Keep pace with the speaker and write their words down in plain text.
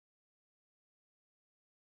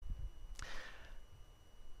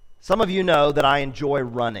Some of you know that I enjoy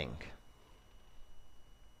running.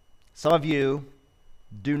 Some of you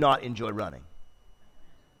do not enjoy running.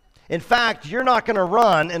 In fact, you're not going to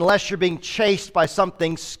run unless you're being chased by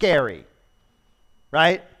something scary,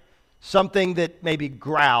 right? Something that maybe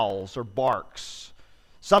growls or barks.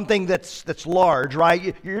 Something that's large,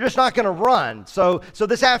 right? You're just not going to run. So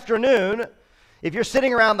this afternoon, if you're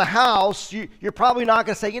sitting around the house, you're probably not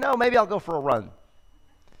going to say, maybe I'll go for a run.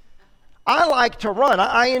 I like to run.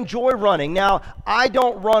 I enjoy running. Now, I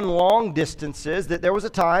don't run long distances. There was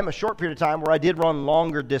a short period of time, where I did run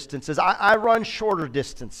longer distances. I run shorter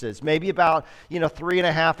distances, maybe about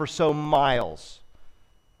 3.5 or so miles.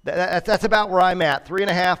 That's about where I'm at,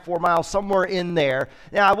 3.5, 4 miles, somewhere in there.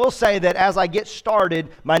 Now, I will say that as I get started,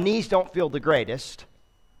 my knees don't feel the greatest.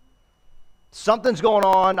 Something's going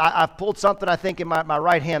on. I've pulled something, I think, in my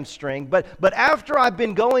right hamstring. But after I've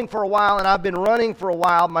been going for a while and I've been running for a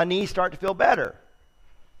while, my knees start to feel better.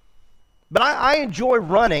 But I enjoy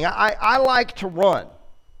running. I like to run.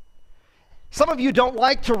 Some of you don't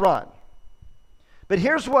like to run. But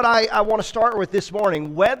here's what I want to start with this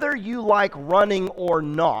morning. Whether you like running or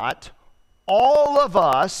not, all of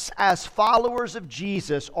us as followers of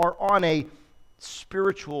Jesus are on a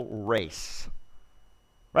spiritual race.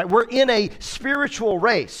 Right? We're in a spiritual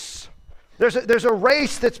race. There's a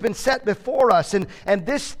race that's been set before us, and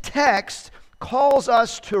this text calls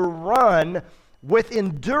us to run with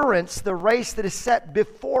endurance the race that is set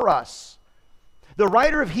before us. The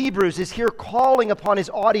writer of Hebrews is here calling upon his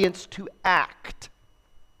audience to act.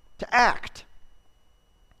 To act.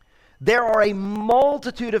 There are a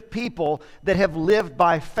multitude of people that have lived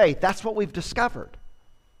by faith. That's what we've discovered.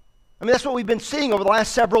 That's what we've been seeing over the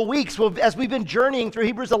last several weeks. As we've been journeying through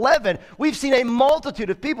Hebrews 11, we've seen a multitude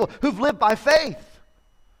of people who've lived by faith.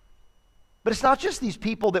 But it's not just these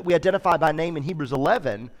people that we identify by name in Hebrews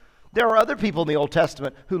 11. There are other people in the Old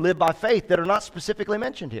Testament who live by faith that are not specifically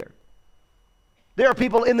mentioned here. There are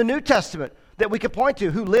people in the New Testament that we could point to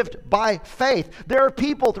who lived by faith. There are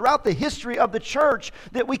people throughout the history of the church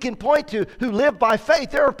that we can point to who live by faith.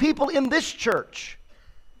 There are people in this church.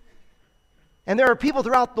 And there are people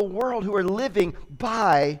throughout the world who are living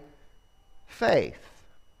by faith.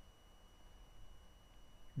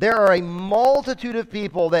 There are a multitude of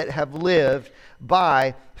people that have lived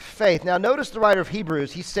by faith. Now, notice the writer of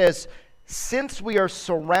Hebrews, he says, since we are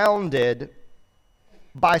surrounded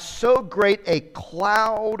by so great a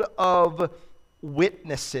cloud of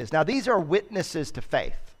witnesses. Now, these are witnesses to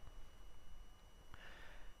faith.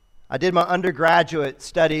 I did my undergraduate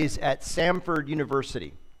studies at Samford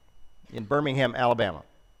University in Birmingham, Alabama.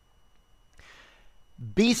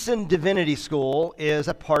 Beeson Divinity School is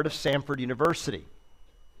a part of Samford University.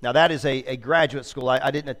 Now, that is a graduate school.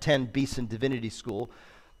 I didn't attend Beeson Divinity School,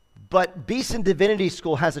 but Beeson Divinity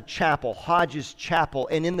School has a chapel, Hodges Chapel,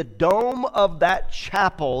 and in the dome of that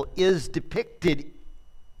chapel is depicted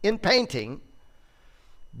in painting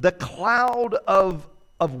the cloud of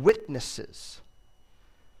witnesses.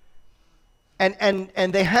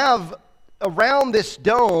 And they have around this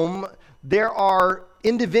dome, there are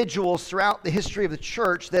individuals throughout the history of the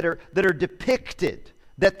church that are depicted,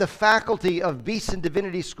 that the faculty of Beeson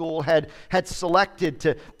Divinity School had selected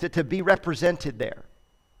to be represented there.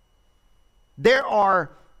 There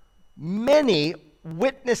are many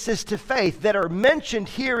witnesses to faith that are mentioned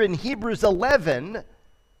here in Hebrews 11,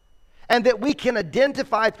 and that we can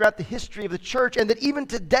identify throughout the history of the church, and that even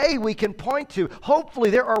today we can point to. Hopefully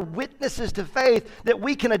there are witnesses to faith that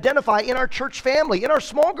we can identify in our church family, in our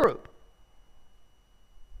small group.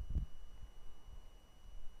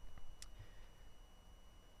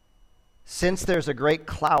 Since there's a great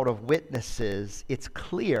cloud of witnesses, it's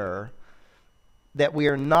clear that we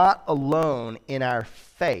are not alone in our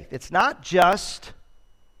faith. It's not just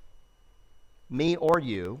me or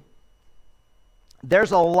you.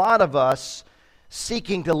 There's a lot of us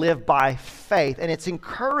seeking to live by faith, and it's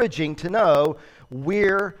encouraging to know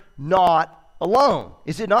we're not alone.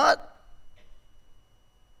 Is it not?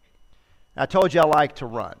 I told you I like to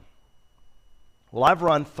run. Well, I've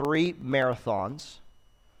run 3 marathons.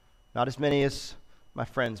 Not as many as my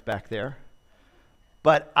friends back there.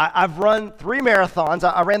 But I've run 3 marathons.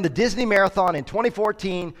 I ran the Disney Marathon in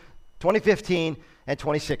 2014, 2015, and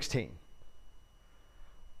 2016.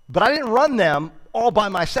 But I didn't run them all by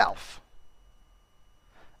myself.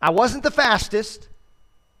 I wasn't the fastest.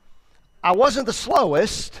 I wasn't the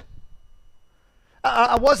slowest.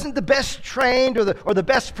 I wasn't the best trained or the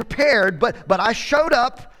best prepared, but I showed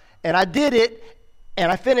up and I did it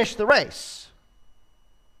and I finished the race.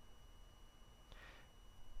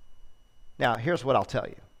 Now, here's what I'll tell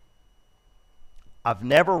you. I've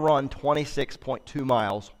never run 26.2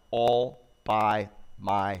 miles all by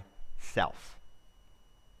self.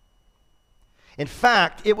 In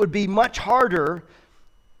fact, it would be much harder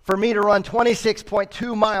for me to run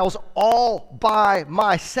 26.2 miles all by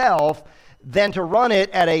myself than to run it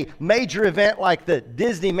at a major event like the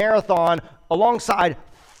Disney Marathon alongside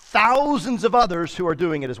thousands of others who are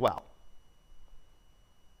doing it as well.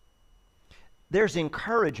 There's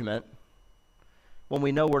encouragement when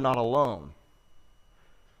we know we're not alone.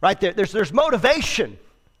 Right there, there's motivation.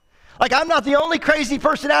 Like, I'm not the only crazy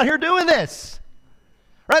person out here doing this.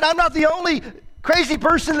 Right? I'm not the only crazy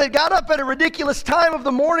person that got up at a ridiculous time of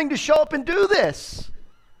the morning to show up and do this.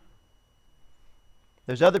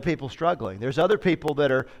 There's other people struggling. There's other people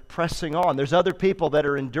that are pressing on. There's other people that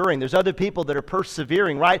are enduring. There's other people that are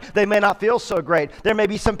persevering, right? They may not feel so great. There may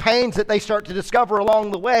be some pains that they start to discover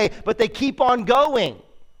along the way, but they keep on going.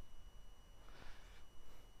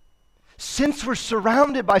 Since we're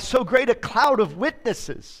surrounded by so great a cloud of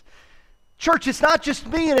witnesses, church, it's not just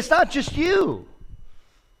me and it's not just you.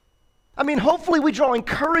 I mean, hopefully we draw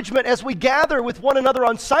encouragement as we gather with one another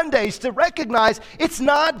on Sundays to recognize it's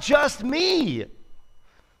not just me.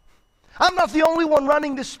 I'm not the only one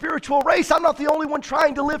running this spiritual race. I'm not the only one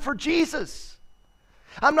trying to live for Jesus.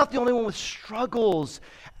 I'm not the only one with struggles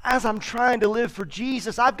as I'm trying to live for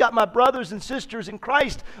Jesus. I've got my brothers and sisters in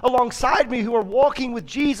Christ alongside me who are walking with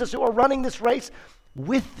Jesus, who are running this race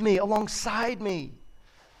with me, alongside me.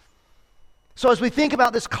 So as we think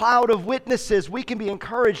about this cloud of witnesses, we can be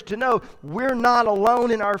encouraged to know we're not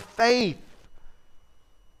alone in our faith.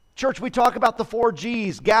 Church, we talk about the 4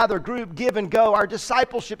 G's: gather, group, give, and go. Our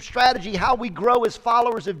discipleship strategy, how we grow as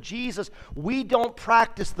followers of Jesus. We don't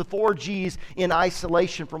practice the 4 G's in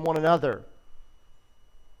isolation from one another.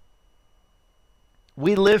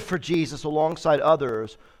 We live for Jesus alongside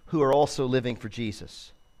others who are also living for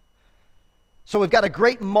Jesus. So we've got a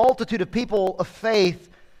great multitude of people of faith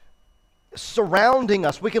surrounding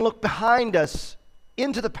us. We can look behind us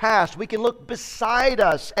into the past. We can look beside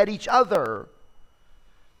us at each other.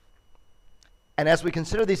 And as we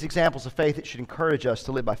consider these examples of faith, it should encourage us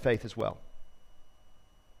to live by faith as well.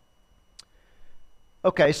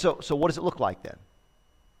 Okay, so what does it look like then?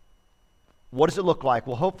 What does it look like?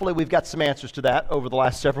 Well, hopefully we've got some answers to that over the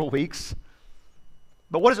last several weeks.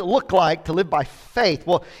 But what does it look like to live by faith?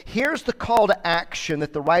 Well, here's the call to action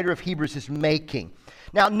that the writer of Hebrews is making.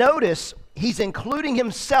 Now, notice he's including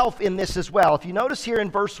himself in this as well. If you notice here in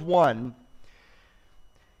verse 1,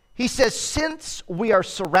 he says, since we are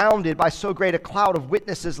surrounded by so great a cloud of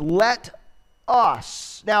witnesses, let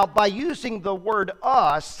us. Now, by using the word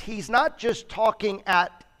us, he's not just talking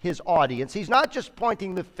at his audience. He's not just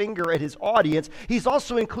pointing the finger at his audience. He's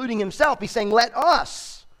also including himself. He's saying, let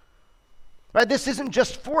us. Right? This isn't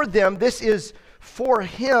just for them. This is for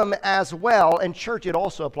him as well. And church, it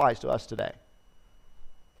also applies to us today.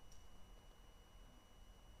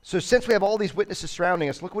 So since we have all these witnesses surrounding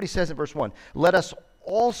us, look what he says in verse 1. Let us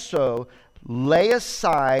also lay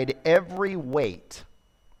aside every weight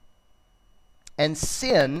and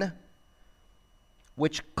sin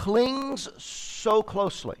which clings so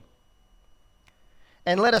closely,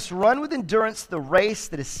 and let us run with endurance the race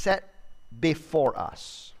that is set before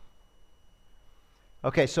us.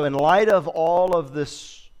 Okay, so in light of all of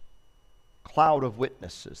this cloud of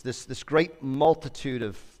witnesses, this great multitude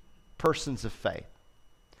of persons of faith,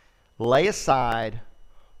 lay aside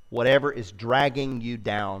whatever is dragging you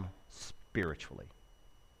down spiritually.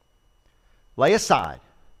 Lay aside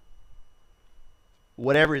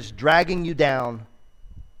whatever is dragging you down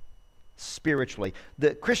spiritually.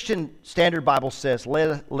 The Christian Standard Bible says,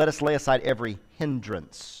 let us lay aside every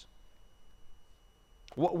hindrance.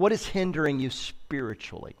 What is hindering you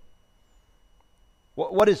spiritually?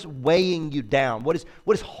 What is weighing you down? What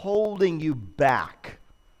is holding you back?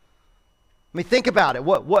 I mean, think about it.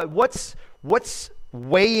 What's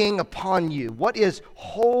weighing upon you? What is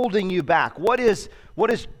holding you back? What is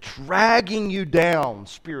dragging you down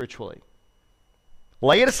spiritually?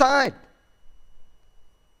 Lay it aside.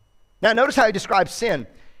 Now, notice how he describes sin.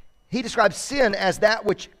 He describes sin as that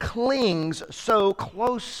which clings so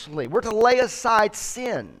closely. We're to lay aside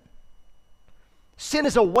sin. Sin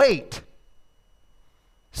is a weight.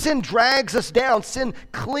 Sin drags us down. Sin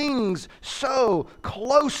clings so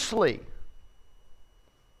closely.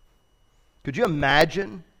 Could you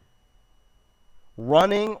imagine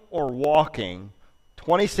running or walking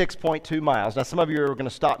 26.2 miles? Now, some of you are going to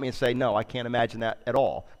stop me and say, no, I can't imagine that at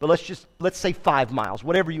all. But let's say 5 miles,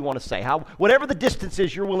 whatever you want to say. Whatever the distance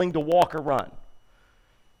is you're willing to walk or run.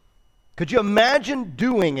 Could you imagine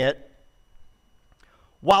doing it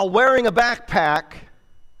while wearing a backpack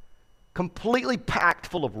completely packed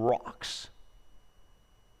full of rocks?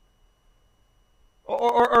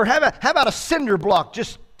 Or how about a cinder block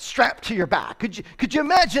just strapped to your back. Could you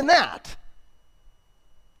imagine that?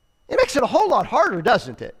 It makes it a whole lot harder,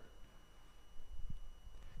 doesn't it?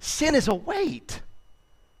 Sin is a weight.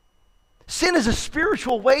 Sin is a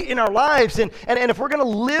spiritual weight in our lives, and if we're going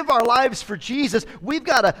to live our lives for Jesus, we've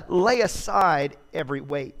got to lay aside every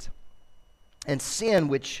weight. And sin,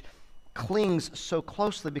 which clings so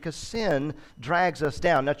closely, because sin drags us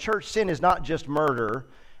down. Now, church, sin is not just murder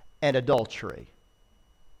and adultery.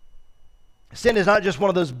 Sin is not just one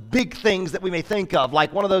of those big things that we may think of,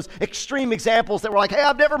 like one of those extreme examples that we're like, hey,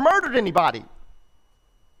 I've never murdered anybody.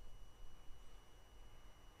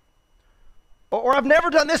 Or I've never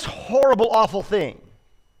done this horrible, awful thing.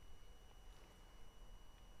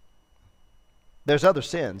 There's other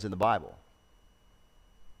sins in the Bible.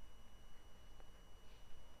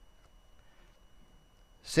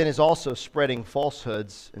 Sin is also spreading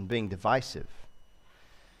falsehoods and being divisive.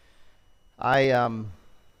 I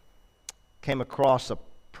came across a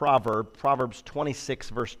proverb, Proverbs 26,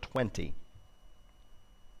 verse 20.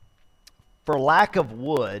 For lack of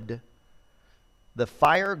wood, the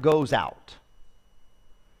fire goes out.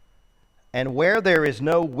 And where there is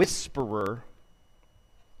no whisperer,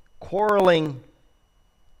 quarreling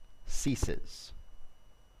ceases.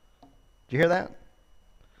 Did you hear that?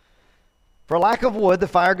 For lack of wood, the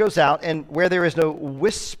fire goes out, and where there is no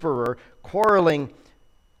whisperer, quarreling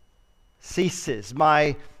ceases.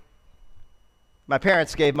 My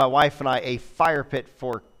parents gave my wife and I a fire pit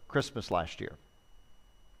for Christmas last year.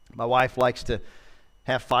 My wife likes to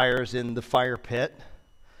have fires in the fire pit.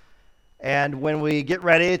 And when we get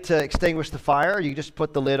ready to extinguish the fire, you just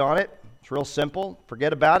put the lid on it. It's real simple.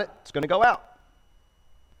 Forget about it. It's going to go out.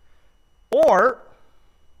 Or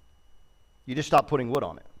you just stop putting wood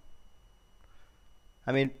on it.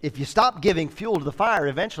 I mean, if you stop giving fuel to the fire,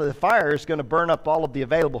 eventually the fire is going to burn up all of the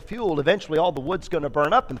available fuel. Eventually all the wood's going to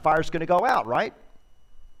burn up and the fire's going to go out, right?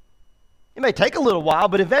 It may take a little while,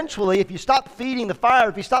 but eventually if you stop feeding the fire,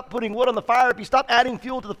 if you stop putting wood on the fire, if you stop adding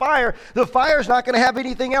fuel to the fire's not going to have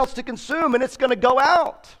anything else to consume and it's going to go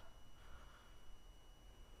out.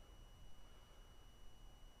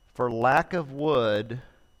 For lack of wood,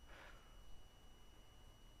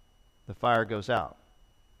 the fire goes out.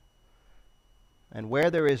 And where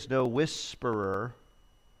there is no whisperer,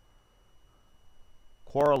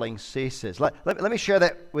 quarreling ceases. Let me share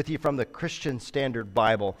that with you from the Christian Standard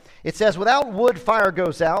Bible. It says, without wood, fire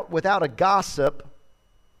goes out. Without a gossip,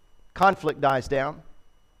 conflict dies down.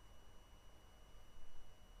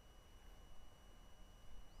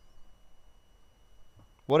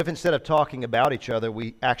 What if instead of talking about each other,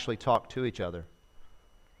 we actually talk to each other?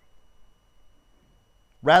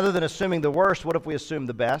 Rather than assuming the worst, what if we assume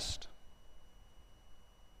the best?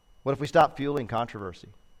 What if we stop fueling controversy?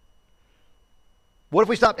 What if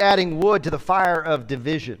we stopped adding wood to the fire of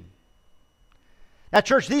division? Now,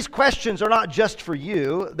 church, these questions are not just for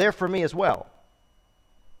you, they're for me as well.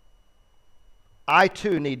 I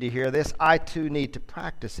too need to hear this. I too need to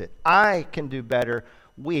practice it. I can do better.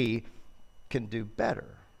 We can do better.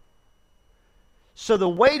 So the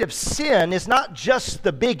weight of sin is not just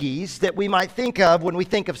the biggies that we might think of when we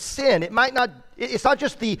think of sin. It's not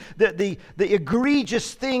just the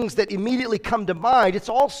egregious things that immediately come to mind. It's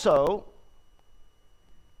also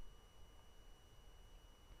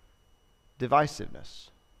divisiveness,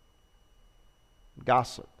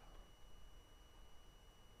 gossip.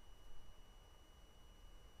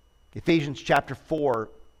 Ephesians chapter 4,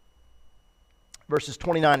 verses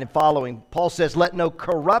 29 and following, Paul says, let no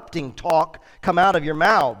corrupting talk come out of your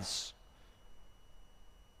mouths,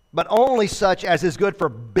 but only such as is good for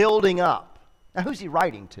building up. Now, who's he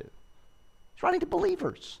writing to? He's writing to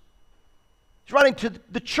believers. He's writing to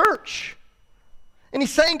the church. And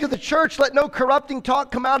he's saying to the church, let no corrupting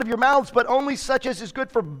talk come out of your mouths, but only such as is good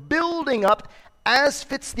for building up as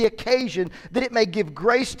fits the occasion, that it may give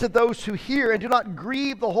grace to those who hear, and do not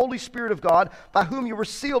grieve the Holy Spirit of God, by whom you were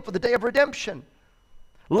sealed for the day of redemption.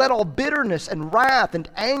 Let all bitterness and wrath and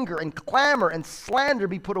anger and clamor and slander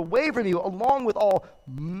be put away from you, along with all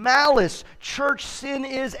malice. Church, sin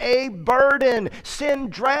is a burden. Sin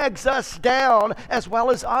drags us down as well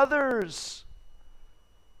as others.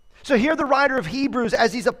 So here the writer of Hebrews,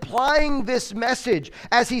 as he's applying this message,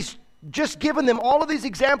 as he's just given them all of these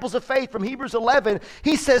examples of faith from Hebrews 11,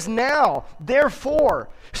 he says, now, therefore,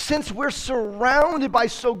 since we're surrounded by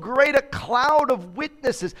so great a cloud of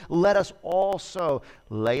witnesses, let us also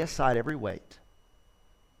lay aside every weight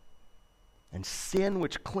and sin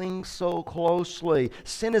which clings so closely.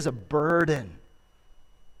 Sin is a burden.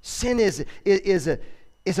 Sin is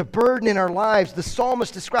a burden in our lives. The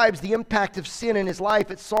psalmist describes the impact of sin in his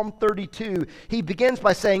life at Psalm 32. He begins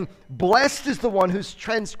by saying, blessed is the one whose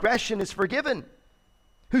transgression is forgiven,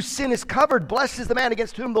 whose sin is covered. Blessed is the man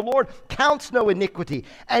against whom the Lord counts no iniquity,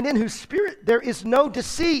 and in whose spirit there is no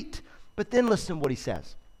deceit. But then listen to what he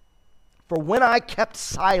says. For when I kept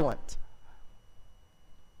silent,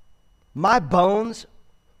 my bones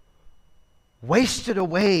wasted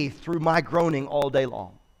away through my groaning all day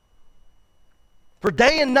long. For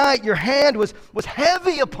day and night your hand was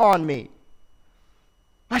heavy upon me.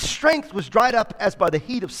 My strength was dried up as by the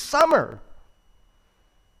heat of summer.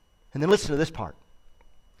 And then listen to this part.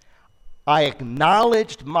 I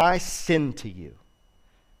acknowledged my sin to you,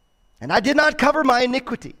 and I did not cover my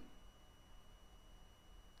iniquity.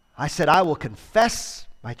 I said, I will confess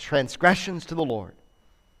my transgressions to the Lord,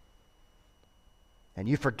 and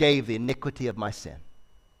you forgave the iniquity of my sin.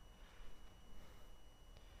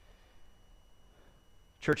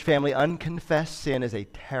 Church family, unconfessed sin is a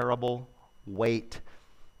terrible weight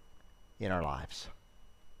in our lives.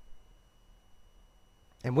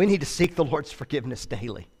 And we need to seek the Lord's forgiveness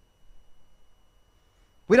daily.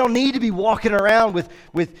 We don't need to be walking around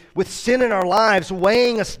with sin in our lives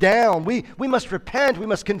weighing us down. We must repent. We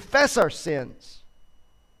must confess our sins.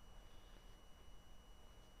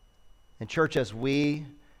 And church, as we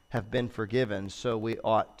have been forgiven, so we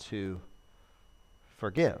ought to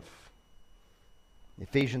forgive.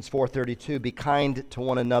 Ephesians 4:32, be kind to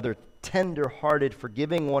one another, tender-hearted,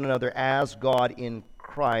 forgiving one another as God in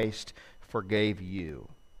Christ forgave you.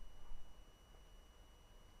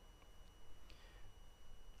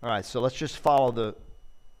 All right, so let's just follow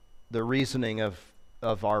the reasoning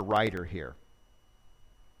of our writer here.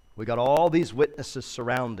 We got all these witnesses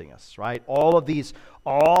surrounding us, right? All of these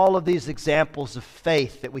examples of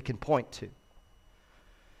faith that we can point to.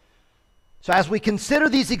 So as we consider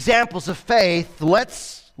these examples of faith,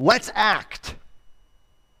 let's act.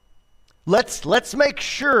 Let's make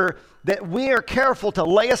sure that we are careful to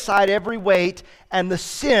lay aside every weight and the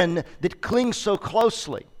sin that clings so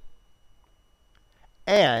closely.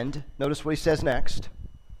 And, notice what he says next.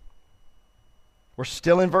 We're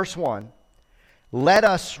still in verse 1. Let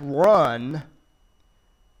us run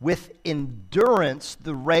with endurance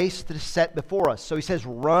the race that is set before us. So he says,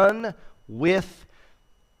 run with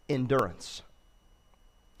endurance.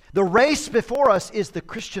 The race before us is the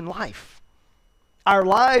Christian life. Our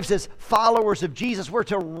lives as followers of Jesus, we're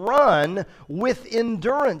to run with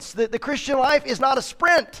endurance. The Christian life is not a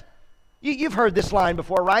sprint. You've heard this line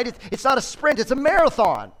before, right? It's not a sprint, it's a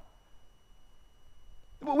marathon.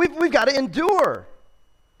 We've got to endure.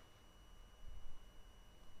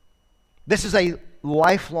 This is a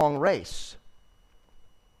lifelong race.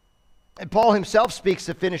 And Paul himself speaks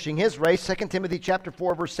of finishing his race. 2 Timothy chapter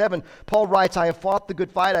 4, verse 7, Paul writes, I have fought the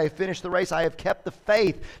good fight, I have finished the race, I have kept the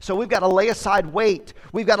faith. So we've got to lay aside weight,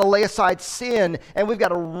 we've got to lay aside sin, and we've got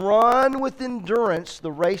to run with endurance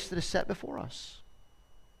the race that is set before us.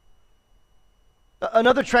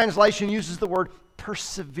 Another translation uses the word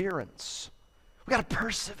perseverance. We've got to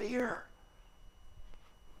persevere.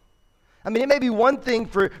 I mean, it may be one thing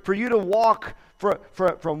for you to walk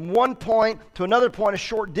from one point to another point, a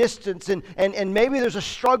short distance, and maybe there's a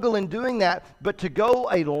struggle in doing that, but to go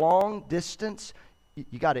a long distance,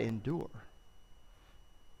 you got to endure.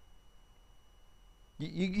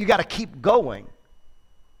 You got to keep going.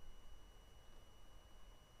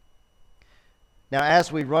 Now,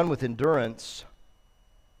 as we run with endurance,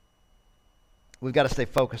 we've got to stay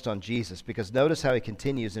focused on Jesus, because notice how he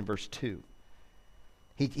continues in verse 2.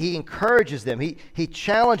 He encourages them. He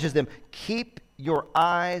challenges them. Keep your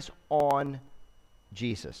eyes on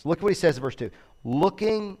Jesus. Look what he says in verse 2.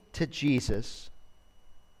 Looking to Jesus,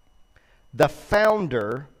 the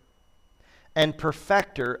founder and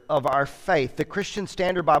perfecter of our faith. The Christian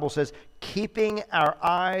Standard Bible says, keeping our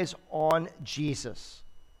eyes on Jesus.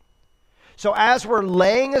 So as we're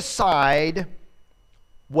laying aside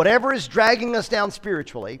whatever is dragging us down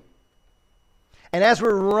spiritually, and as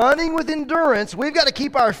we're running with endurance, we've got to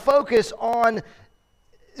keep our focus on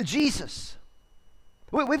Jesus.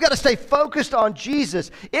 We've got to stay focused on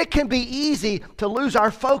Jesus. It can be easy to lose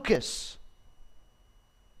our focus.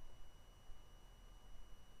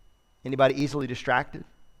 Anybody easily distracted?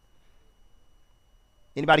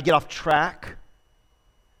 Anybody get off track?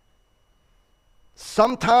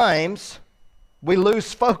 Sometimes we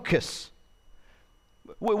lose focus.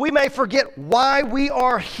 We may forget why we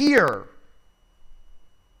are here.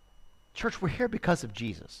 Church, we're here because of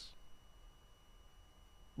Jesus.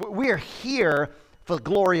 We are here for the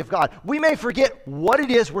glory of God. We may forget what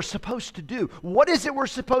it is we're supposed to do. What is it we're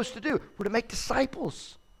supposed to do? We're to make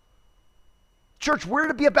disciples. Church, we're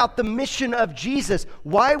to be about the mission of Jesus.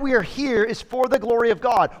 Why we are here is for the glory of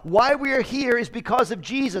God. Why we are here is because of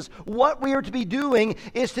Jesus. What we are to be doing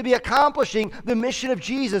is to be accomplishing the mission of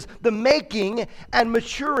Jesus, the making and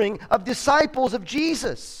maturing of disciples of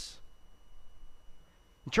Jesus.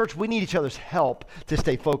 Church, we need each other's help to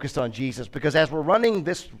stay focused on Jesus, because as we're running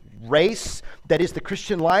this race that is the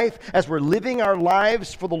Christian life, as we're living our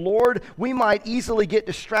lives for the Lord, we might easily get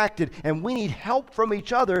distracted, and we need help from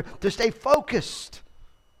each other to stay focused.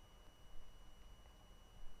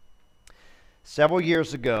 Several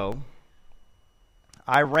years ago,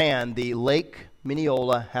 I ran the Lake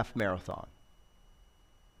Minneola Half Marathon.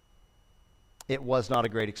 It was not a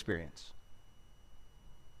great experience.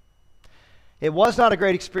 It was not a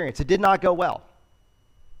great experience. It did not go well.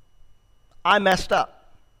 I messed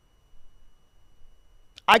up.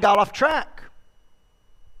 I got off track.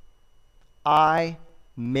 I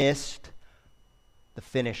missed the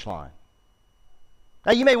finish line.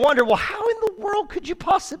 Now you may wonder, well, how in the world could you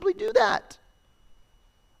possibly do that?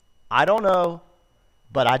 I don't know,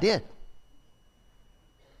 but I did.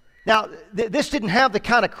 Now, this didn't have the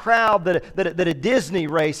kind of crowd that a Disney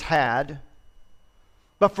race had.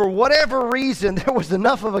 But for whatever reason, there was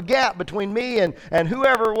enough of a gap between me and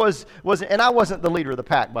whoever was, and I wasn't the leader of the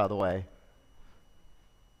pack, by the way.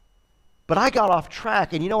 But I got off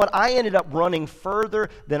track, and you know what? I ended up running further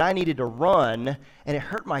than I needed to run, and it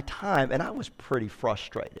hurt my time, and I was pretty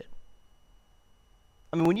frustrated.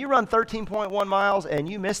 I mean, when you run 13.1 miles and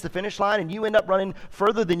you miss the finish line and you end up running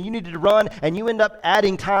further than you needed to run and you end up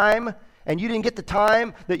adding time, and you didn't get the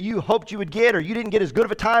time that you hoped you would get, or you didn't get as good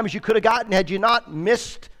of a time as you could have gotten had you not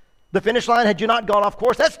missed the finish line, had you not gone off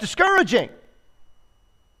course, that's discouraging.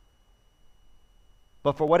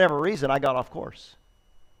 But for whatever reason, I got off course.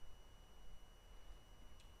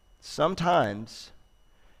 Sometimes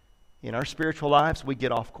in our spiritual lives, we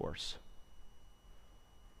get off course.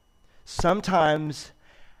 Sometimes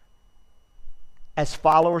as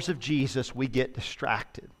followers of Jesus, we get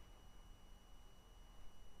distracted.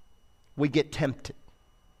 We get tempted.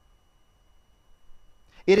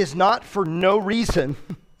 It is not for no reason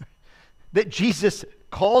that Jesus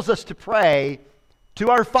calls us to pray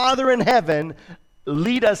to our Father in heaven,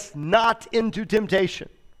 lead us not into temptation,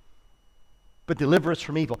 but deliver us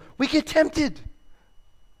from evil. We get tempted.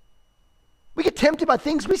 We get tempted by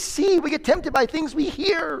things we see. We get tempted by things we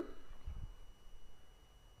hear.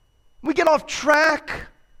 We get off track.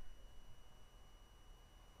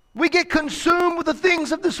 We get consumed with the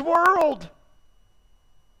things of this world.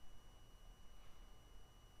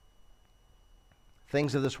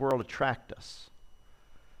 Things of this world attract us.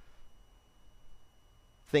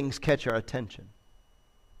 Things catch our attention.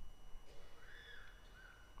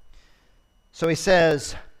 So he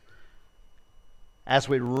says, as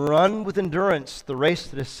we run with endurance the race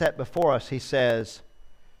that is set before us, he says,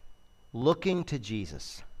 looking to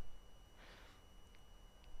Jesus.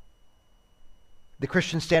 The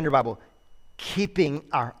Christian Standard Bible, keeping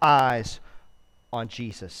our eyes on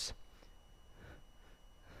Jesus.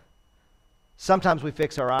 Sometimes we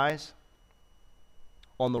fix our eyes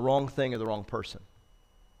on the wrong thing or the wrong person.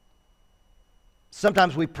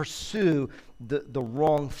 Sometimes we pursue the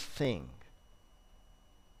wrong thing.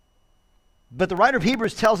 But the writer of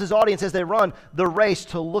Hebrews tells his audience as they run the race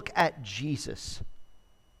to look at Jesus.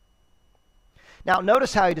 Now,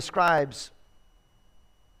 notice how he describes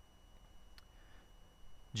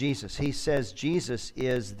Jesus. He says Jesus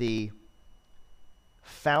is the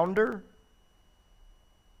founder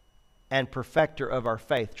and perfecter of our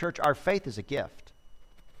faith. Church, our faith is a gift.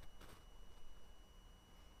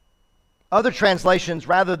 Other translations,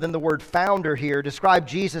 rather than the word founder here, describe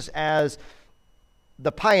Jesus as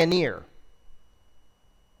the pioneer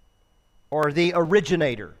or the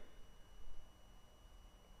originator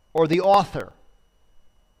or the author.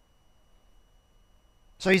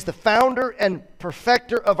 So he's the founder and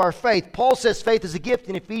perfecter of our faith. Paul says faith is a gift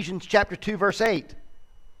in Ephesians chapter 2, verse 8.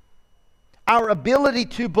 Our ability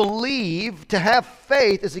to believe, to have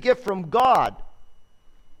faith, is a gift from God.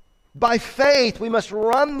 By faith, we must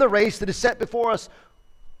run the race that is set before us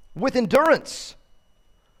with endurance.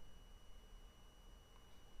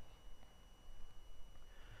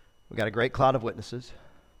 We've got a great cloud of witnesses.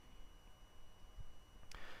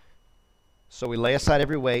 So we lay aside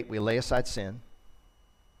every weight, we lay aside sin.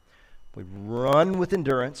 We run with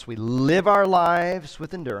endurance. We live our lives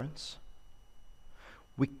with endurance.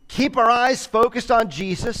 We keep our eyes focused on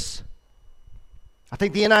Jesus. I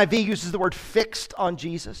think the NIV uses the word fixed on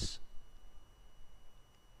Jesus.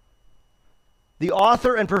 The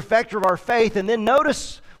author and perfecter of our faith. And then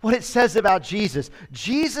notice what it says about Jesus.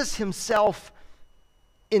 Jesus himself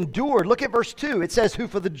endured. Look at verse 2. It says, who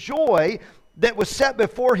for the joy that was set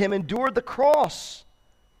before him endured the cross,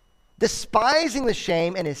 despising the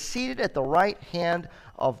shame, and is seated at the right hand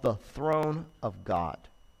of the throne of God.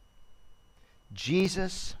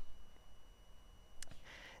 Jesus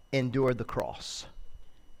endured the cross.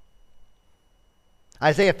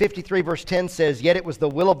 Isaiah 53 verse 10 says, "Yet it was the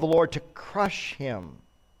will of the Lord to crush him."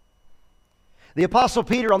 The Apostle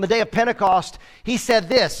Peter, on the day of Pentecost, he said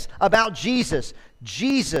this about Jesus: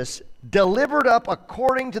 Jesus delivered up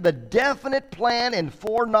according to the definite plan and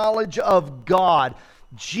foreknowledge of God.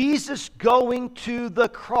 Jesus going to the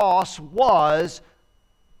cross was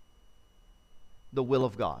the will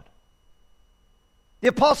of God. The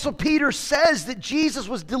Apostle Peter says that Jesus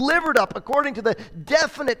was delivered up according to the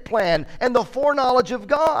definite plan and the foreknowledge of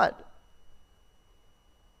God.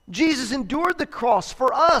 Jesus endured the cross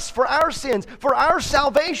for us, for our sins, for our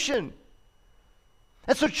salvation.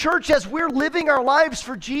 And so, church, as we're living our lives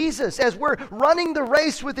for Jesus, as we're running the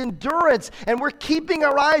race with endurance, and we're keeping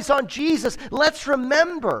our eyes on Jesus, let's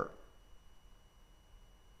remember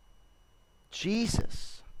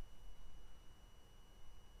Jesus,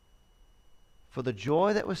 for the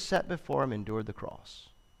joy that was set before him, endured the cross,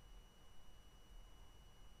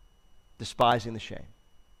 despising the shame.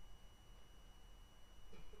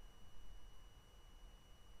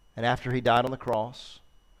 And after he died on the cross,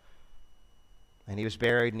 and he was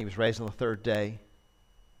buried, and he was raised on the third day,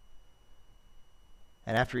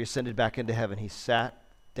 and after he ascended back into heaven, he sat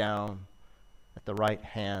down at the right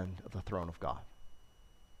hand of the throne of God.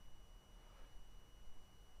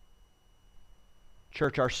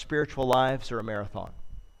 Church, our spiritual lives are a marathon.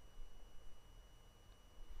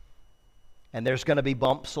 And there's going to be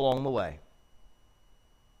bumps along the way.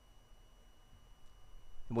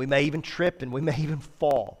 And we may even trip, and we may even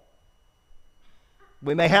fall.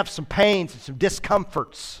 We may have some pains and some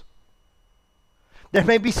discomforts. There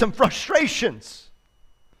may be some frustrations.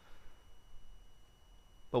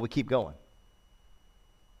 But we keep going.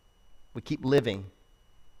 We keep living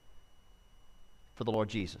for the Lord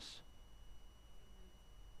Jesus.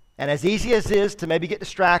 And as easy as it is to maybe get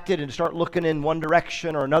distracted and start looking in one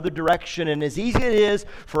direction or another direction, and as easy as it is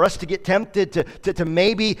for us to get tempted to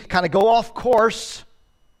maybe kind of go off course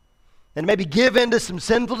and maybe give in to some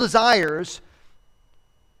sinful desires,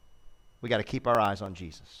 we got to keep our eyes on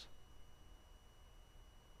Jesus.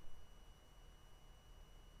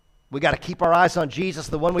 We got to keep our eyes on Jesus,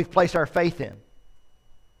 the one we've placed our faith in.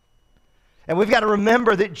 And we've got to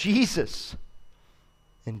remember that Jesus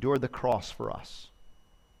endured the cross for us.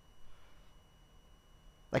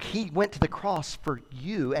 Like, he went to the cross for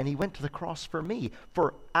you, and he went to the cross for me,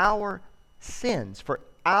 for our sins, for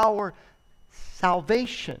our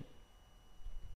salvation.